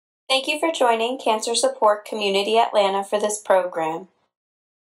Thank you for joining Cancer Support Community Atlanta for this program.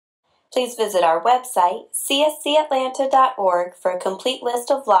 Please visit our website, cscatlanta.org, for a complete list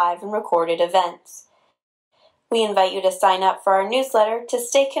of live and recorded events. We invite you to sign up for our newsletter to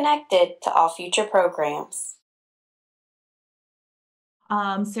stay connected to all future programs.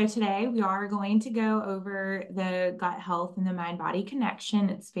 So today we are going to go over the gut health and the mind-body connection.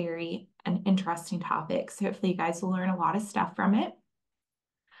 It's an interesting topic, so hopefully you guys will learn a lot of stuff from it.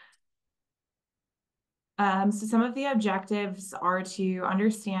 So some of the objectives are to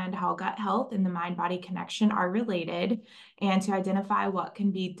understand how gut health and the mind-body connection are related and to identify what can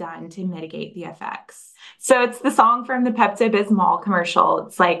be done to mitigate the effects. So it's the song from the Pepto-Bismol commercial.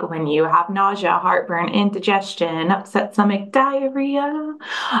 It's like when you have nausea, heartburn, indigestion, upset stomach, diarrhea.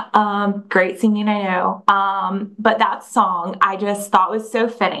 Great singing, I know. But that song I just thought was so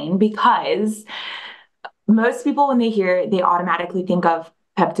fitting because most people, when they hear it, they automatically think of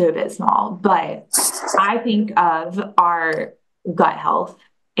Pepto-Bismol, but I think of our gut health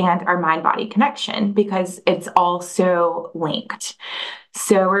and our mind-body connection because it's all so linked.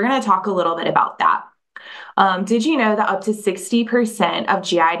 So we're going to talk a little bit about that. Did you know that up to 60% of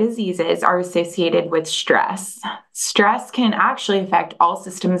GI diseases are associated with stress? Stress can actually affect all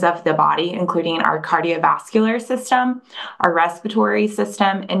systems of the body, including our cardiovascular system, our respiratory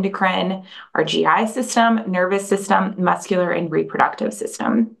system, endocrine, our GI system, nervous system, muscular, and reproductive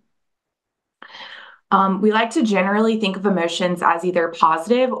system. We like to generally think of emotions as either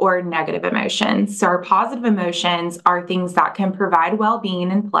positive or negative emotions. So our positive emotions are things that can provide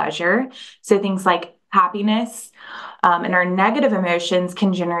well-being and pleasure. So things like happiness, and our negative emotions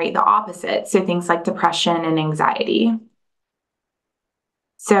can generate the opposite. So things like depression and anxiety.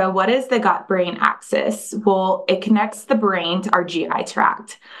 So what is the gut-brain axis? Well, it connects the brain to our GI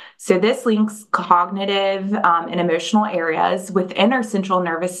tract. So this links cognitive and emotional areas within our central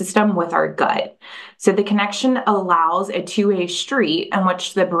nervous system with our gut. So the connection allows a two-way street in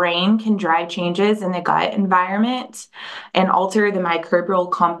which the brain can drive changes in the gut environment and alter the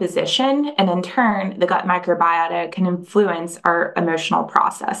microbial composition. And in turn, the gut microbiota can influence our emotional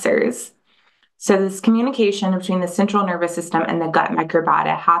processors. So this communication between the central nervous system and the gut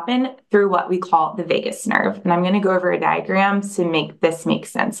microbiota happen through what we call the vagus nerve. And I'm going to go over a diagram to make this make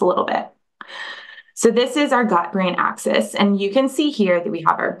sense a little bit. So this is our gut-brain axis. And you can see here that we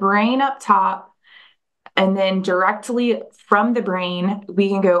have our brain up top, and then directly from the brain, we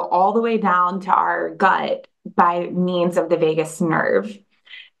can go all the way down to our gut by means of the vagus nerve.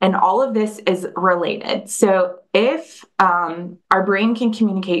 And all of this is related. So if our brain can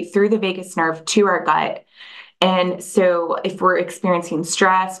communicate through the vagus nerve to our gut, and so if we're experiencing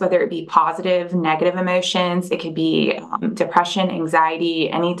stress, whether it be positive, negative emotions, it could be depression,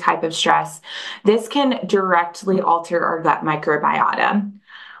 anxiety, any type of stress, this can directly alter our gut microbiota.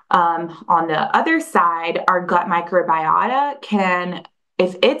 On the other side, our gut microbiota can,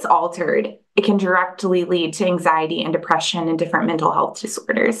 if it's altered, it can directly lead to anxiety and depression and different mental health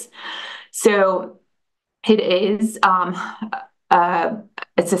disorders. So it is,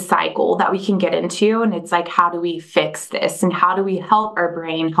 it's a cycle that we can get into, and it's like, how do we fix this? And how do we help our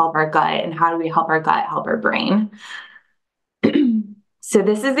brain help our gut? And how do we help our gut help our brain? So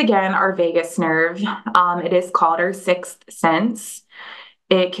this is, again, our vagus nerve. It is called our sixth sense.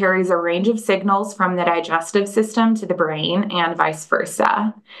 It carries a range of signals from the digestive system to the brain and vice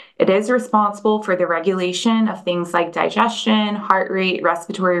versa. It is responsible for the regulation of things like digestion, heart rate,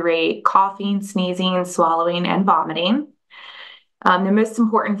 respiratory rate, coughing, sneezing, swallowing, and vomiting. The most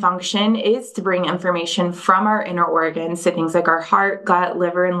important function is to bring information from our inner organs, so things like our heart, gut,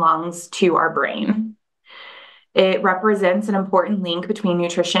 liver, and lungs, to our brain. It represents an important link between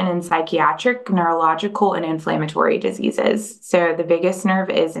nutrition and psychiatric, neurological, and inflammatory diseases. So the vagus nerve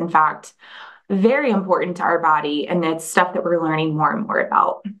is, in fact, very important to our body, and it's stuff that we're learning more and more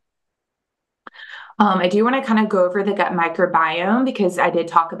about. I do want to kind of go over the gut microbiome because I did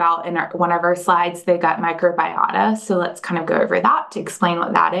talk about in one of our slides the gut microbiota. So let's kind of go over that to explain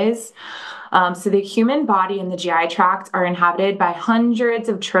what that is. So the human body and the GI tract are inhabited by hundreds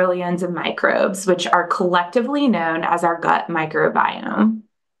of trillions of microbes, which are collectively known as our gut microbiome.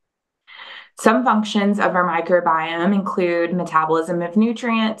 Some functions of our microbiome include metabolism of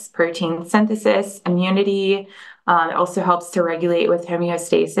nutrients, protein synthesis, immunity. It also helps to regulate with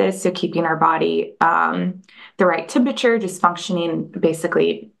homeostasis, so keeping our body the right temperature, just functioning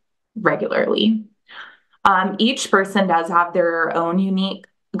basically regularly. Each person does have their own unique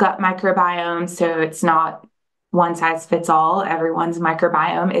gut microbiome, so it's not one size fits all. Everyone's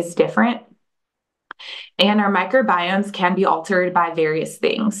microbiome is different. And our microbiomes can be altered by various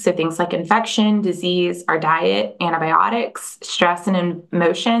things. So things like infection, disease, our diet, antibiotics, stress and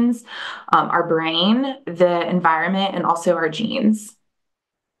emotions, our brain, the environment, and also our genes.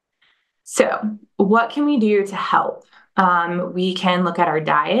 So what can we do to help? We can look at our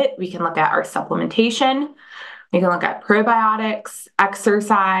diet. We can look at our supplementation. We can look at probiotics,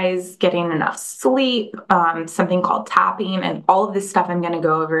 exercise, getting enough sleep, something called tapping, and all of this stuff I'm going to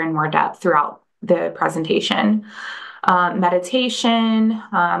go over in more depth throughout the presentation. Meditation,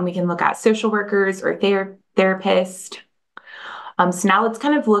 we can look at social workers or therapists. So now let's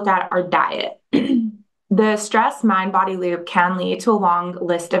kind of look at our diet. The stress mind body loop can lead to a long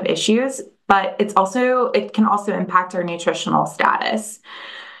list of issues, but it can also impact our nutritional status.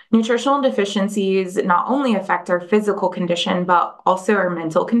 Nutritional deficiencies not only affect our physical condition, but also our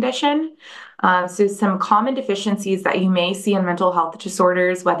mental condition. So some common deficiencies that you may see in mental health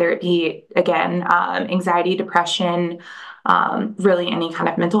disorders, whether it be, again, anxiety, depression, really any kind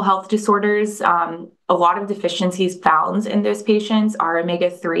of mental health disorders, a lot of deficiencies found in those patients are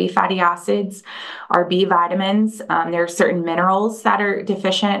omega-3 fatty acids, our B vitamins. There are certain minerals that are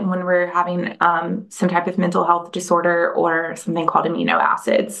deficient when we're having some type of mental health disorder, or something called amino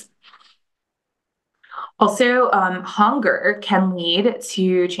acids. Also, hunger can lead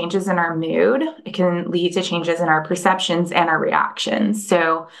to changes in our mood. It can lead to changes in our perceptions and our reactions.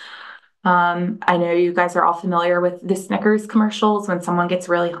 So I know you guys are all familiar with the Snickers commercials. When someone gets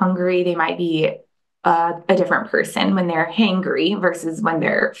really hungry, they might be a different person when they're hangry versus when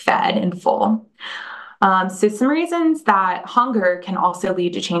they're fed and full. So some reasons that hunger can also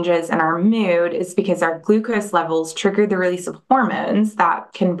lead to changes in our mood is because our glucose levels trigger the release of hormones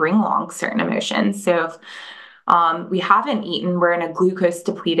that can bring along certain emotions. So if we haven't eaten, we're in a glucose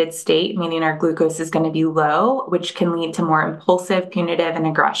depleted state, meaning our glucose is going to be low, which can lead to more impulsive, punitive, and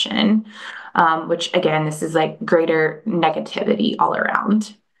aggression, which again, this is like greater negativity all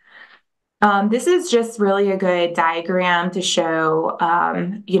around. This is just really a good diagram to show,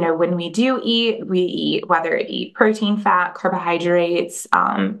 when we do eat, we eat, whether it be protein, fat, carbohydrates,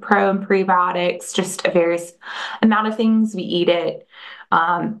 pro and prebiotics, just a various amount of things. We eat it.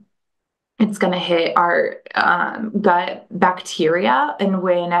 It's going to hit our gut bacteria. And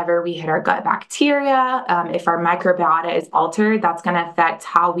whenever we hit our gut bacteria, if our microbiota is altered, that's going to affect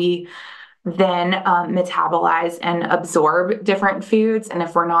how we then metabolize and absorb different foods. And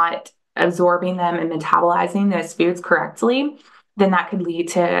if we're not absorbing them and metabolizing those foods correctly, then that could lead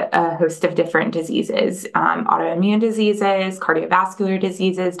to a host of different diseases, autoimmune diseases, cardiovascular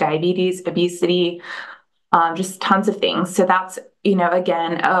diseases, diabetes, obesity, just tons of things. So that's,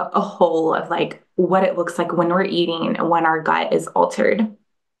 again, a whole of like what it looks like when we're eating and when our gut is altered.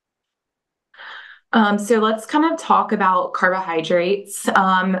 So let's kind of talk about carbohydrates.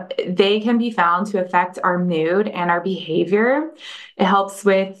 They can be found to affect our mood and our behavior. It helps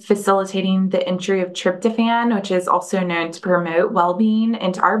with facilitating the entry of tryptophan, which is also known to promote well-being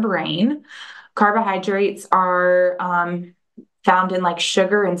into our brain. Carbohydrates are found in like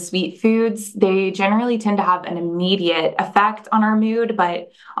sugar and sweet foods. They generally tend to have an immediate effect on our mood,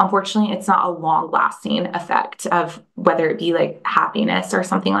 but unfortunately, it's not a long-lasting effect of whether it be like happiness or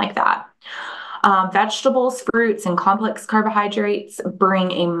something like that. Vegetables, fruits, and complex carbohydrates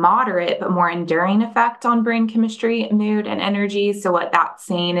bring a moderate but more enduring effect on brain chemistry, mood, and energy. So what that's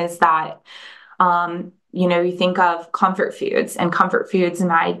saying is that, you think of comfort foods, and comfort foods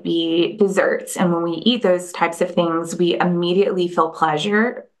might be desserts. And when we eat those types of things, we immediately feel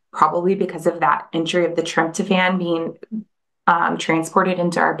pleasure, probably because of that entry of the tryptophan being transported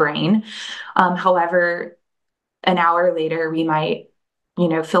into our brain. However, an hour later, we might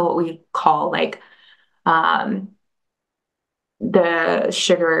feel what we call like the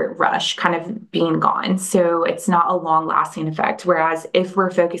sugar rush kind of being gone. So it's not a long lasting effect. Whereas if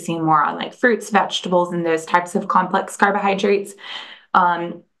we're focusing more on like fruits, vegetables, and those types of complex carbohydrates,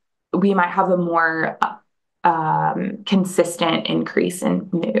 we might have a more consistent increase in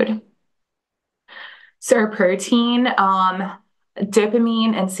mood. So our protein,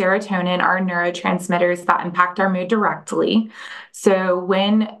 dopamine and serotonin are neurotransmitters that impact our mood directly. So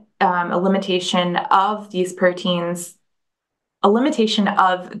when a limitation of these proteins, a limitation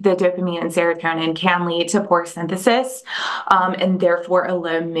of the dopamine and serotonin can lead to poor synthesis and therefore a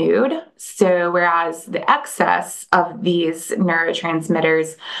low mood. So whereas the excess of these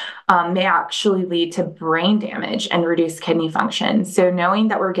neurotransmitters may actually lead to brain damage and reduced kidney function. So knowing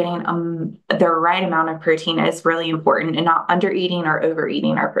that we're getting the right amount of protein is really important, and not under eating or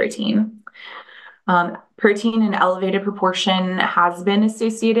overeating our protein. Protein in elevated proportion has been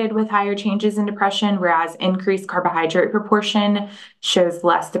associated with higher changes in depression, whereas increased carbohydrate proportion shows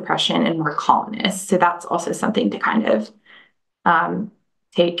less depression and more calmness. So that's also something to kind of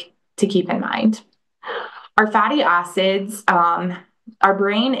keep in mind. Our fatty acids, our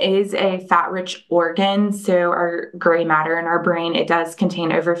brain is a fat-rich organ, so our gray matter in our brain, it does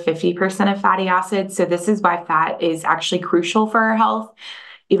contain over 50% of fatty acids. So this is why fat is actually crucial for our health.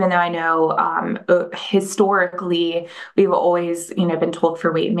 Even though I know historically we've always, been told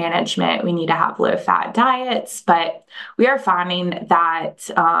for weight management we need to have low-fat diets, but we are finding that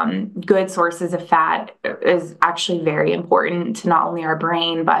good sources of fat is actually very important to not only our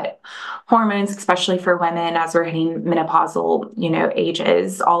brain but hormones, especially for women as we're hitting menopausal,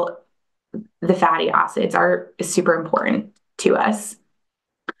 ages. All the fatty acids are super important to us.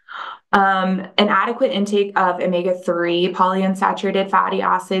 An adequate intake of omega-3 polyunsaturated fatty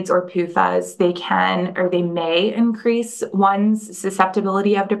acids or PUFAs, they can or they may increase one's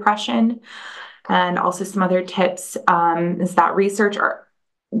susceptibility of depression. And also some other tips is that research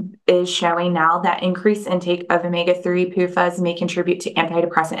is showing now that increased intake of omega-3 PUFAs may contribute to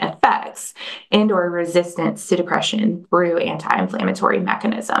antidepressant effects and or resistance to depression through anti-inflammatory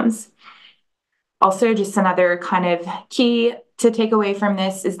mechanisms. Also, just another kind of key to take away from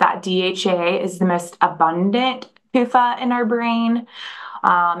this is that DHA is the most abundant PUFA in our brain.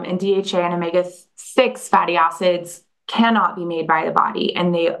 And DHA and omega-6 fatty acids cannot be made by the body,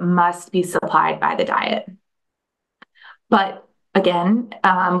 and they must be supplied by the diet. But again,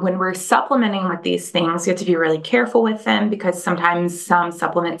 when we're supplementing with these things, you have to be really careful with them because sometimes some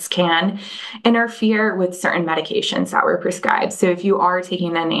supplements can interfere with certain medications that were prescribed. So if you are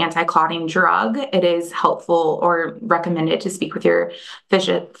taking an anti-clotting drug, it is helpful or recommended to speak with your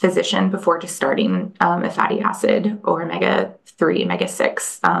physician before just starting a fatty acid or omega-3,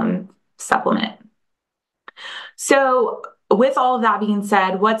 omega-6 supplement. So with all of that being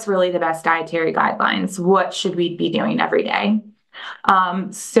said, what's really the best dietary guidelines? What should we be doing every day?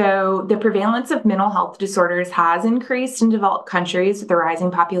 So the prevalence of mental health disorders has increased in developed countries with the rising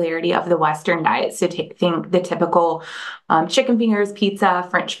popularity of the Western diet. So think the typical chicken fingers, pizza,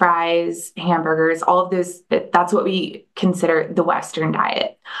 French fries, hamburgers, all of those, that's what we consider the Western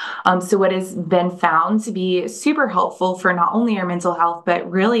diet. So what has been found to be super helpful for not only our mental health,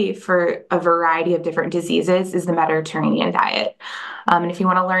 but really for a variety of different diseases is the Mediterranean diet. And if you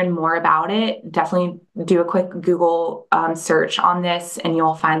want to learn more about it, definitely do a quick Google search on this and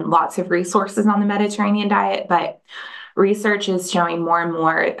you'll find lots of resources on the Mediterranean diet. But research is showing more and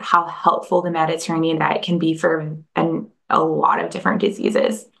more how helpful the Mediterranean diet can be for a lot of different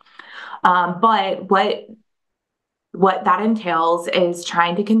diseases. But what that entails is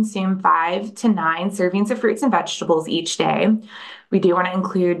trying to consume 5 to 9 servings of fruits and vegetables each day. We do want to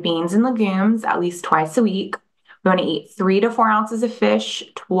include beans and legumes at least twice a week. We want to eat 3 to 4 ounces of fish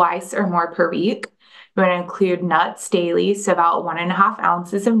twice or more per week. We want to include nuts daily, so about 1.5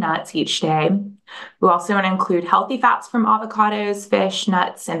 ounces of nuts each day. We also want to include healthy fats from avocados, fish,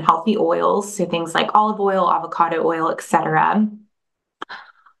 nuts, and healthy oils, so things like olive oil, avocado oil, etc.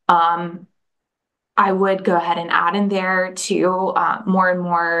 I would go ahead and add in there too, more and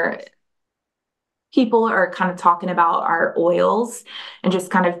more people are kind of talking about our oils and just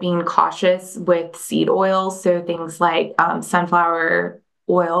kind of being cautious with seed oils. So things like sunflower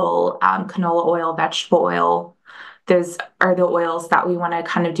oil, canola oil, vegetable oil. Those are the oils that we want to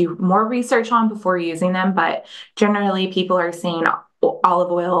kind of do more research on before using them. But generally, people are saying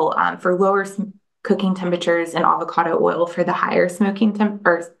olive oil for lower cooking temperatures and avocado oil for the higher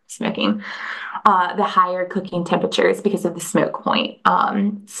the higher cooking temperatures because of the smoke point.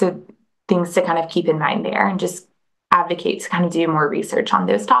 So things to kind of keep in mind there and just advocate to kind of do more research on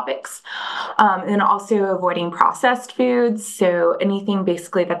those topics. And also avoiding processed foods. So anything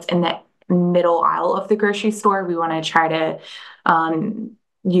basically that's in the middle aisle of the grocery store, we want to try to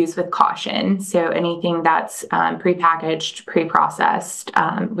use with caution. So anything that's prepackaged, pre-processed,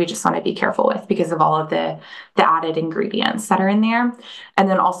 we just want to be careful with because of all of the added ingredients that are in there. And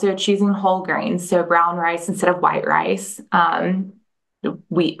then also choosing whole grains. So brown rice instead of white rice,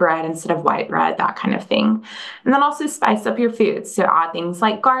 wheat bread instead of white bread, that kind of thing. And then also spice up your foods. So add things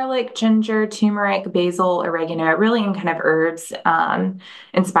like garlic, ginger, turmeric, basil, oregano, really any kind of herbs and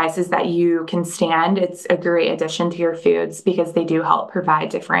spices that you can stand. It's a great addition to your foods because they do help provide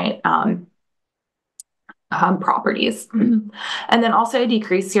different properties. And then also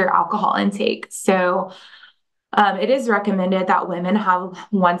decrease your alcohol intake. So It is recommended that women have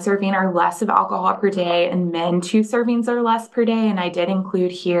 1 serving or less of alcohol per day and men 2 servings or less per day. And I did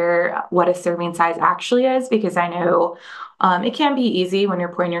include here what a serving size actually is, because I know it can be easy when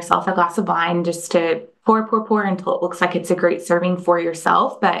you're pouring yourself a glass of wine just to pour until it looks like it's a great serving for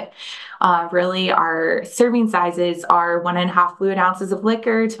yourself. But really, our serving sizes are 1.5 fluid ounces of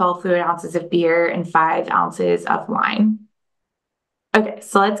liquor, 12 fluid ounces of beer, and 5 ounces of wine. Okay,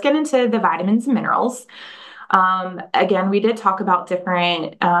 so let's get into the vitamins and minerals. Again, we did talk about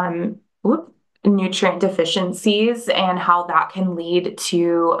different nutrient deficiencies and how that can lead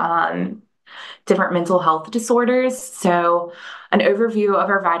to different mental health disorders. So, an overview of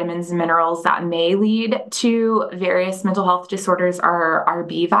our vitamins and minerals that may lead to various mental health disorders are our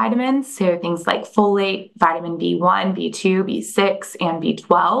B vitamins. So, things like folate, vitamin B1, B2, B6, and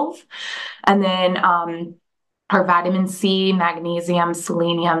B12. And then our vitamin C, magnesium,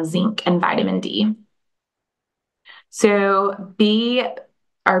 selenium, zinc, and vitamin D. So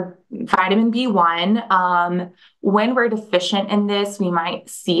our vitamin B1, when we're deficient in this, we might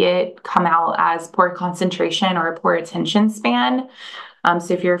see it come out as poor concentration or a poor attention span.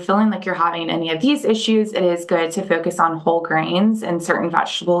 So if you're feeling like you're having any of these issues, it is good to focus on whole grains and certain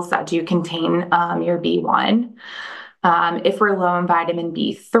vegetables that do contain your B1. If we're low in vitamin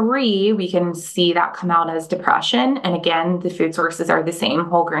B3, we can see that come out as depression. And again, the food sources are the same,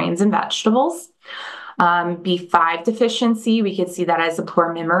 whole grains and vegetables. B5 deficiency, we could see that as a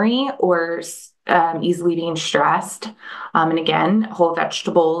poor memory or easily being stressed. And again, whole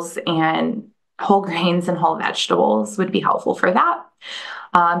vegetables and whole grains and whole vegetables would be helpful for that.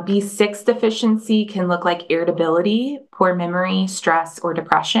 B6 deficiency can look like irritability, poor memory, stress, or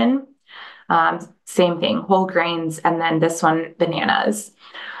depression. Same thing, whole grains, and then this one, bananas.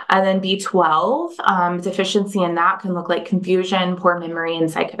 And then B12, deficiency in that can look like confusion, poor memory, and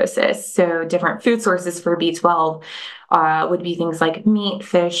psychosis. So different food sources for B12 would be things like meat,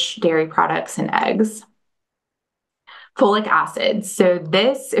 fish, dairy products, and eggs. Folic acid. So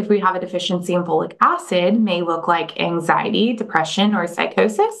this, if we have a deficiency in folic acid, may look like anxiety, depression, or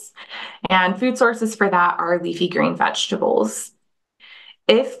psychosis. And food sources for that are leafy green vegetables.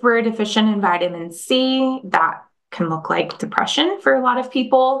 If we're deficient in vitamin C, that can look like depression for a lot of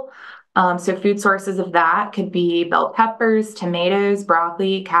people. So food sources of that could be bell peppers, tomatoes,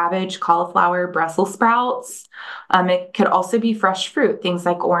 broccoli, cabbage, cauliflower, Brussels sprouts. It could also be fresh fruit, things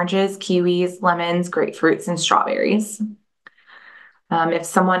like oranges, kiwis, lemons, grapefruits, and strawberries. If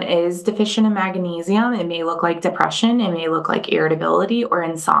someone is deficient in magnesium, it may look like depression, it may look like irritability or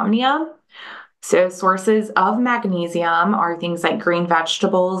insomnia. So sources of magnesium are things like green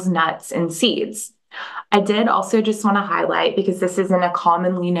vegetables, nuts, and seeds. I did also just want to highlight, because this isn't a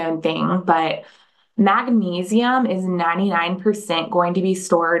commonly known thing, but magnesium is 99% going to be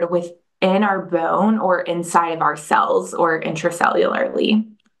stored within our bone or inside of our cells or intracellularly.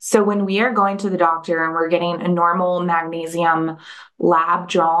 So when we are going to the doctor and we're getting a normal magnesium lab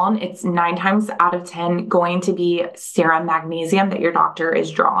drawn, it's 9 times out of 10 going to be serum magnesium that your doctor is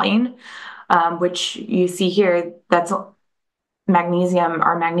drawing. Which you see here, that's magnesium.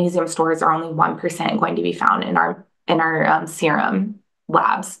 Our magnesium stores are only 1% going to be found in our serum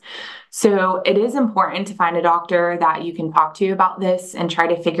labs. So it is important to find a doctor that you can talk to about this and try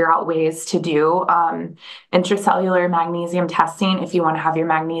to figure out ways to do intracellular magnesium testing if you want to have your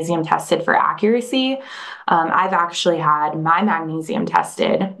magnesium tested for accuracy. I've actually had my magnesium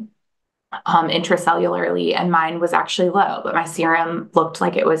tested intracellularly, and mine was actually low, but my serum looked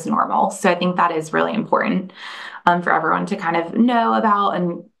like it was normal. So I think that is really important for everyone to kind of know about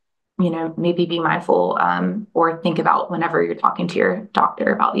and, maybe be mindful or think about whenever you're talking to your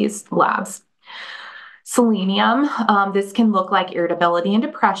doctor about these labs. Selenium, this can look like irritability and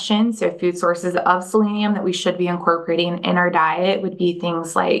depression. So food sources of selenium that we should be incorporating in our diet would be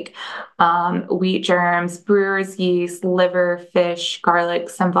things like wheat germs, brewer's yeast, liver, fish, garlic,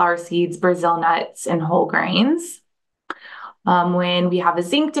 sunflower seeds, Brazil nuts, and whole grains. When we have a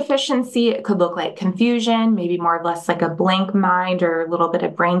zinc deficiency, it could look like confusion, maybe more or less like a blank mind or a little bit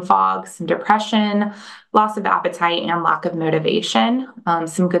of brain fog, some depression, loss of appetite, and lack of motivation.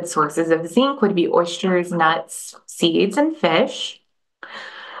 Some good sources of zinc would be oysters, nuts, seeds, and fish.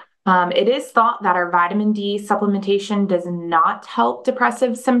 It is thought that our vitamin D supplementation does not help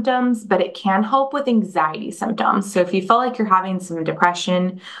depressive symptoms, but it can help with anxiety symptoms. So if you feel like you're having some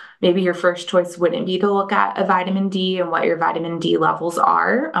depression, maybe your first choice wouldn't be to look at a vitamin D and what your vitamin D levels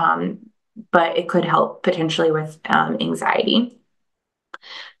are, but it could help potentially with anxiety.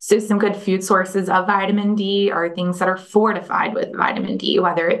 So some good food sources of vitamin D are things that are fortified with vitamin D,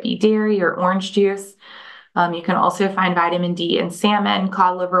 whether it be dairy or orange juice. You can also find vitamin D in salmon,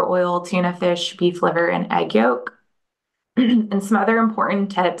 cod liver oil, tuna fish, beef liver, and egg yolk. And some other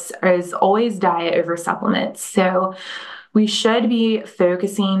important tips is always diet over supplements. So we should be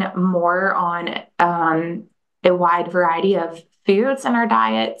focusing more on a wide variety of foods in our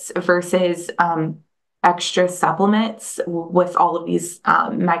diets versus extra supplements with all of these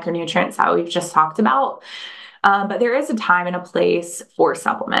micronutrients that we've just talked about. But there is a time and a place for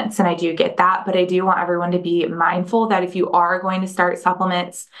supplements, and I do get that. But I do want everyone to be mindful that if you are going to start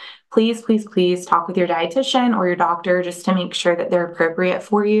supplements, please, please, please talk with your dietitian or your doctor just to make sure that they're appropriate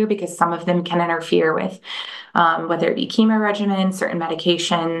for you, because some of them can interfere with whether it be chemo regimens, certain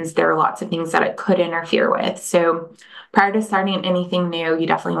medications. There are lots of things that it could interfere with. So prior to starting anything new, you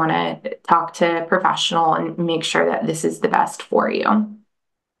definitely want to talk to a professional and make sure that this is the best for you.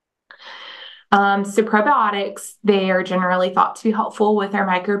 So probiotics, they are generally thought to be helpful with our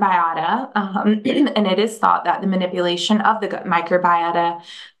microbiota, and it is thought that the manipulation of the gut microbiota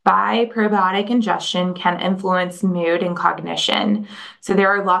by probiotic ingestion can influence mood and cognition. So there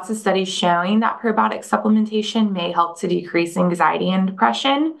are lots of studies showing that probiotic supplementation may help to decrease anxiety and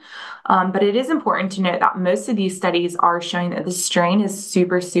depression. But it is important to note that most of these studies are showing that the strain is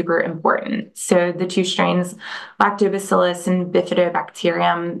super, super important. So the two strains, Lactobacillus and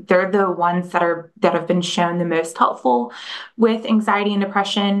Bifidobacterium, they're the ones that have been shown the most helpful with anxiety and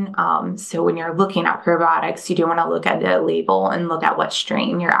depression. So when you're looking at probiotics, you do want to look at the label and look at what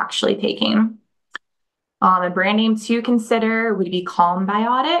strain you're actually taking. A brand name to consider would be Calm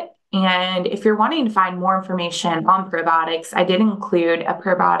Biotic. And if you're wanting to find more information on probiotics, I did include a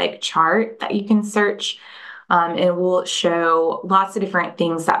probiotic chart that you can search. It will show lots of different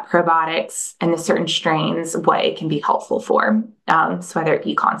things that probiotics and the certain strains, what it can be helpful for. So whether it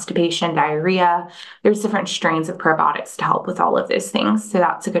be constipation, diarrhea, there's different strains of probiotics to help with all of those things. So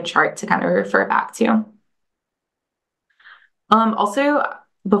that's a good chart to kind of refer back to. Also,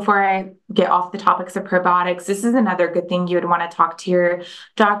 before I get off the topics of probiotics, this is another good thing you would want to talk to your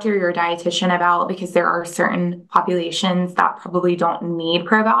doctor, your dietitian about, because there are certain populations that probably don't need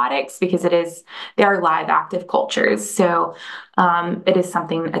probiotics because they are live active cultures. So it is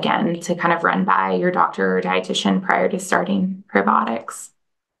something, again, to kind of run by your doctor or dietitian prior to starting probiotics.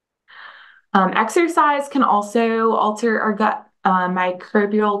 Exercise can also alter our gut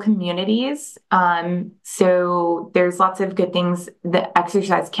microbial communities. So there's lots of good things that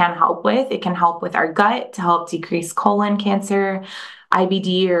exercise can help with. It can help with our gut to help decrease colon cancer,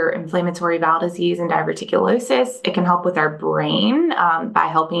 IBD or inflammatory bowel disease, and diverticulosis. It can help with our brain by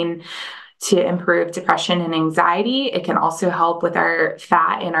helping to improve depression and anxiety. It can also help with our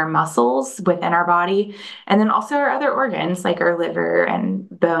fat and our muscles within our body, and then also our other organs like our liver and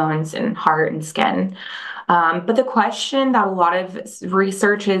bones and heart and skin. But the question that a lot of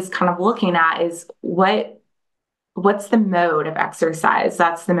research is kind of looking at is what's the mode of exercise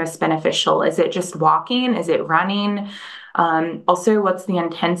that's the most beneficial? Is it just walking? Is it running? Also, what's the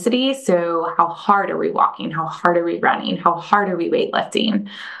intensity? So how hard are we walking? How hard are we running? How hard are we weightlifting?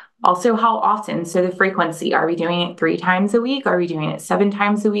 Also, how often? So the frequency, are we doing it 3 times a week? Are we doing it 7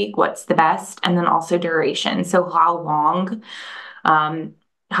 times a week? What's the best? And then also duration. So how long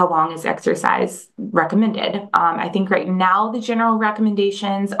is exercise recommended? I think right now the general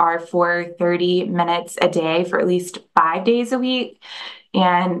recommendations are for 30 minutes a day for at least 5 days a week,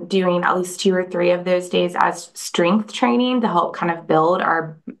 and doing at least 2 or 3 of those days as strength training to help kind of build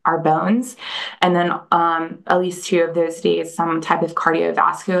our bones. And then at least 2 of those days, some type of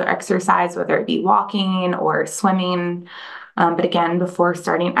cardiovascular exercise, whether it be walking or swimming. But again, before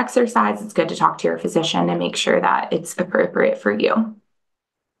starting exercise, it's good to talk to your physician and make sure that it's appropriate for you.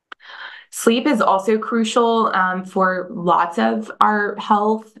 Sleep is also crucial for lots of our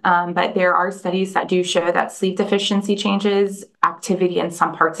health, but there are studies that do show that sleep deficiency changes activity in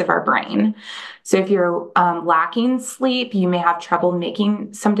some parts of our brain. So if you're lacking sleep, you may have trouble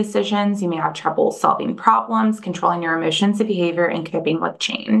making some decisions, you may have trouble solving problems, controlling your emotions and behavior, and coping with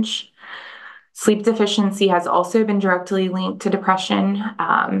change. Sleep deficiency has also been directly linked to depression.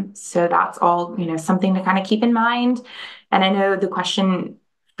 So that's all, something to kind of keep in mind. And I know the question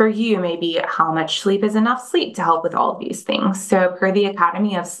for you may be how much sleep is enough sleep to help with all of these things. So per the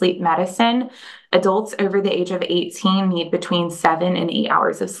Academy of Sleep Medicine, adults over the age of 18 need between 7 and 8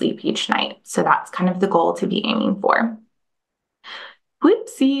 hours of sleep each night. So that's kind of the goal to be aiming for.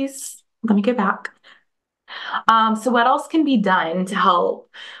 Whoopsies. Let me go back. So what else can be done to help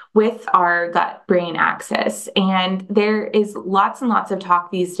with our gut-brain axis? And there is lots and lots of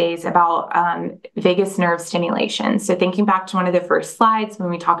talk these days about vagus nerve stimulation. So thinking back to one of the first slides when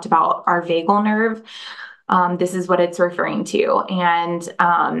we talked about our vagal nerve, this is what it's referring to. And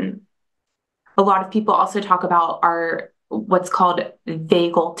a a lot of people also talk about are what's called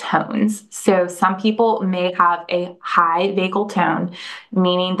vagal tones. So some people may have a high vagal tone,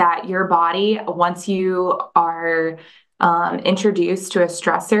 meaning that your body, once you are introduced to a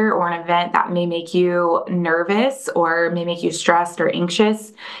stressor or an event that may make you nervous or may make you stressed or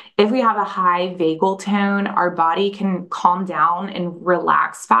anxious, if we have a high vagal tone, our body can calm down and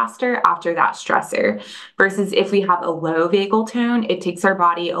relax faster after that stressor. Versus if we have a low vagal tone, it takes our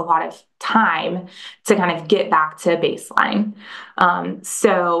body a lot of time to kind of get back to baseline.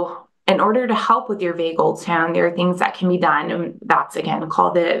 So in order to help with your vagal tone, there are things that can be done, and that's again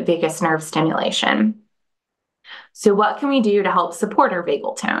called the vagus nerve stimulation. So, what can we do to help support our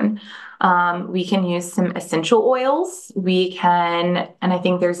vagal tone? We can use some essential oils. We can, and I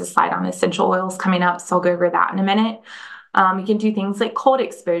think there's a slide on essential oils coming up, so I'll go over that in a minute. We can do things like cold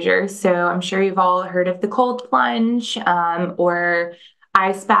exposure. So, I'm sure you've all heard of the cold plunge or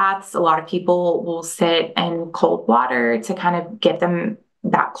ice baths. A lot of people will sit in cold water to kind of get them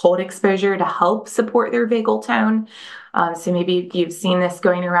that cold exposure to help support their vagal tone. So maybe you've seen this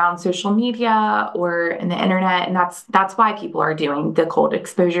going around social media or in the internet, and that's why people are doing the cold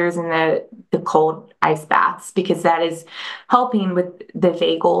exposures and the cold ice baths, because that is helping with the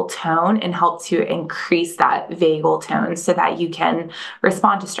vagal tone and help to increase that vagal tone so that you can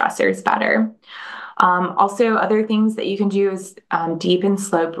respond to stressors better. Also, other things that you can do is deep and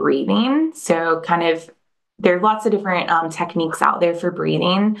slow breathing. So kind of there are lots of different techniques out there for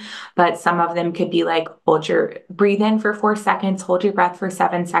breathing, but some of them could be like breathe in for 4 seconds, hold your breath for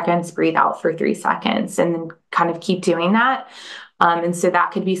 7 seconds, breathe out for 3 seconds, and then kind of keep doing that. And so that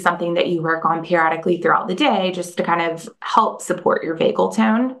could be something that you work on periodically throughout the day just to kind of help support your vagal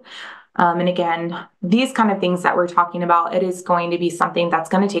tone. And again, these kind of things that we're talking about, it is going to be something that's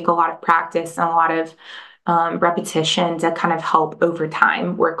going to take a lot of practice and a lot of repetition to kind of help over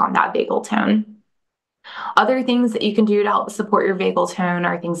time work on that vagal tone. Other things that you can do to help support your vagal tone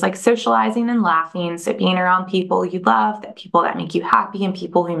are things like socializing and laughing. So being around people you love, that people that make you happy and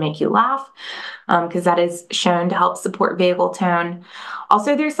people who make you laugh, because that is shown to help support vagal tone.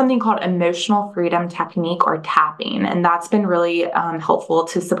 Also, there's something called emotional freedom technique or tapping, and that's been really helpful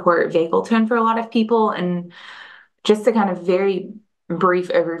to support vagal tone for a lot of people. And just a kind of very brief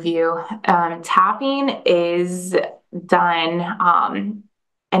overview, tapping is done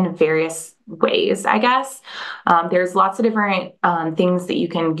in various ways, I guess. There's lots of different things that you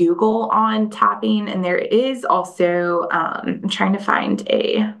can Google on tapping, and there is also, I'm trying to find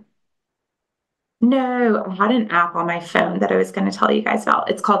no, I had an app on my phone that I was going to tell you guys about.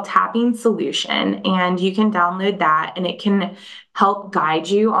 It's called Tapping Solution, and you can download that, and it can help guide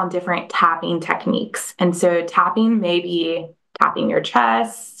you on different tapping techniques. And so tapping may be tapping your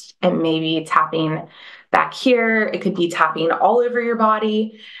chest, and maybe tapping back here. It could be tapping all over your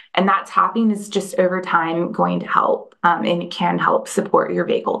body. And that tapping is just over time going to help, and it can help support your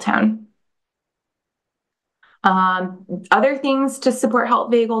vagal tone. Other things to support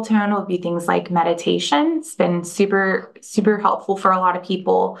health vagal tone will be things like meditation. It's been super, super helpful for a lot of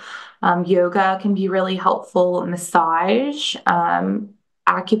people. Yoga can be really helpful, massage,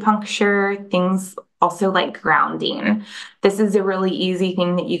 acupuncture, things also like grounding. This is a really easy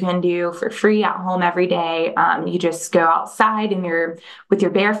thing that you can do for free at home every day. You just go outside and you're with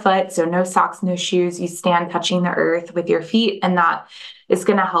your bare foot, so no socks, no shoes. You stand touching the earth with your feet, and that is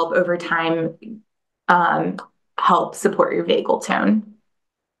going to help over time help support your vagal tone.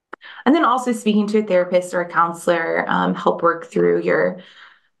 And then also speaking to a therapist or a counselor, help work through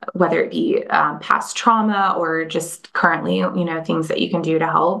whether it be past trauma or just currently, things that you can do to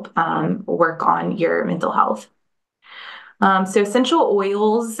help work on your mental health. So essential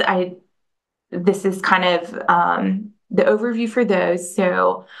oils, this is kind of the overview for those.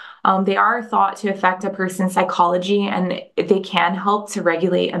 So they are thought to affect a person's psychology, and they can help to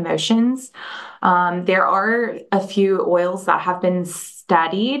regulate emotions. There are a few oils that have been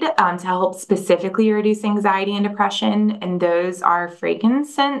studied to help specifically reduce anxiety and depression, and those are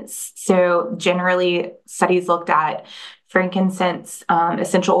frankincense. So generally, studies looked at frankincense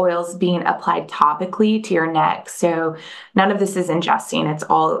essential oils being applied topically to your neck. So none of this is ingesting; it's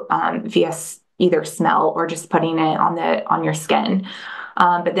all via either smell or just putting it on your skin.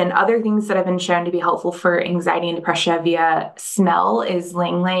 But then other things that have been shown to be helpful for anxiety and depression via smell is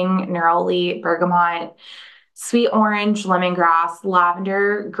ylang ylang, neroli, bergamot, sweet orange, lemongrass,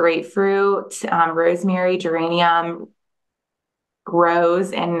 lavender, grapefruit, rosemary, geranium,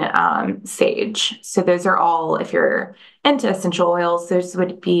 rose, and sage. So those are all, if you're into essential oils, those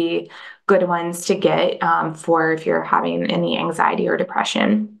would be good ones to get for if you're having any anxiety or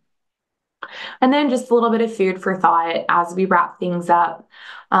depression. And then just a little bit of food for thought as we wrap things up.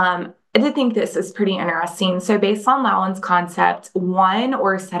 did think this is pretty interesting. So, based on Lowen's concept, one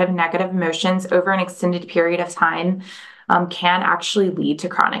or a set of negative emotions over an extended period of time can actually lead to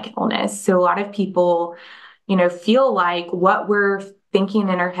chronic illness. So, a lot of people, feel like what we're thinking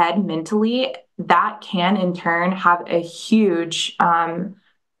in our head mentally, that can in turn have a huge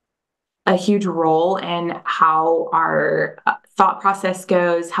role in how our thought process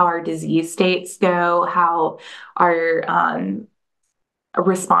goes, how our disease states go, how our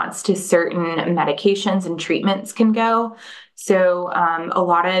response to certain medications and treatments can go. So a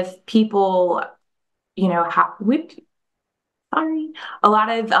lot of people, sorry. A lot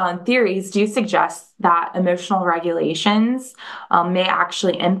of theories do suggest that emotional regulations may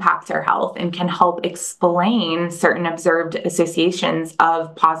actually impact our health and can help explain certain observed associations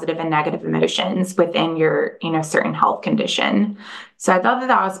of positive and negative emotions within your, certain health condition. So I thought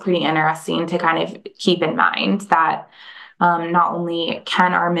that was pretty interesting to kind of keep in mind that not only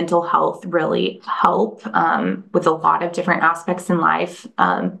can our mental health really help with a lot of different aspects in life,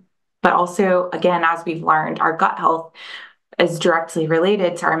 but also, again, as we've learned, our gut health is directly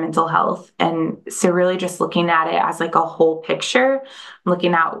related to our mental health. And so really just looking at it as like a whole picture,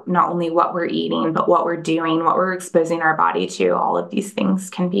 looking at not only what we're eating, but what we're doing, what we're exposing our body to, all of these things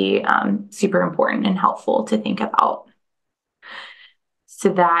can be super important and helpful to think about. So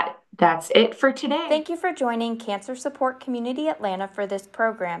that's it for today. Thank you for joining Cancer Support Community Atlanta for this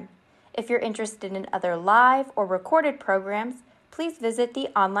program. If you're interested in other live or recorded programs, please visit the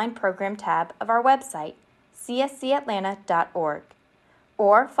online program tab of our website, cscatlanta.org,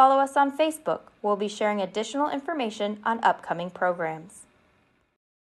 or follow us on Facebook. We'll be sharing additional information on upcoming programs.